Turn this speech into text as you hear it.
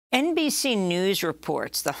NBC News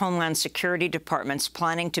reports the Homeland Security Department's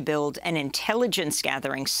planning to build an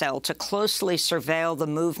intelligence-gathering cell to closely surveil the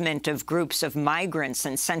movement of groups of migrants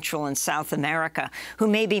in Central and South America who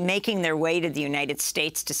may be making their way to the United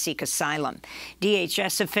States to seek asylum.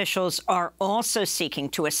 DHS officials are also seeking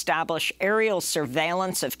to establish aerial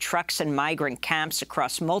surveillance of trucks and migrant camps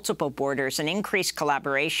across multiple borders and increase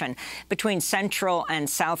collaboration between Central and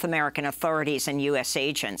South American authorities and U.S.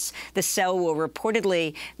 agents. The cell will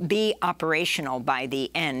reportedly be operational by the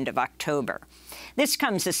end of October. This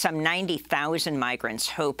comes as some 90,000 migrants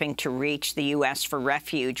hoping to reach the U.S. for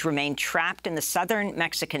refuge remain trapped in the southern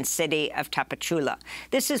Mexican city of Tapachula.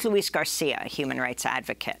 This is Luis García, a human rights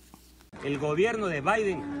advocate. El Gobierno de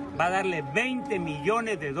Biden va a darle 20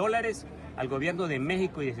 millones de dólares al Gobierno de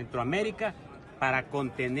México y de Centroamérica para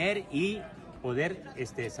contener y poder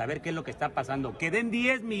saber qué es lo que está pasando. Que den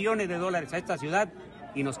 10 millones de dólares a esta ciudad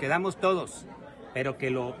y nos quedamos todos. Pero que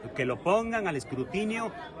lo pongan al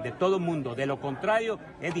escrutinio de todo mundo. De lo contrario,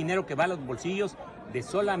 es dinero que va a los bolsillos de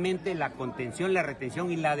solamente la contención, la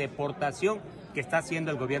retención y la deportación que está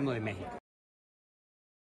haciendo el Gobierno de México.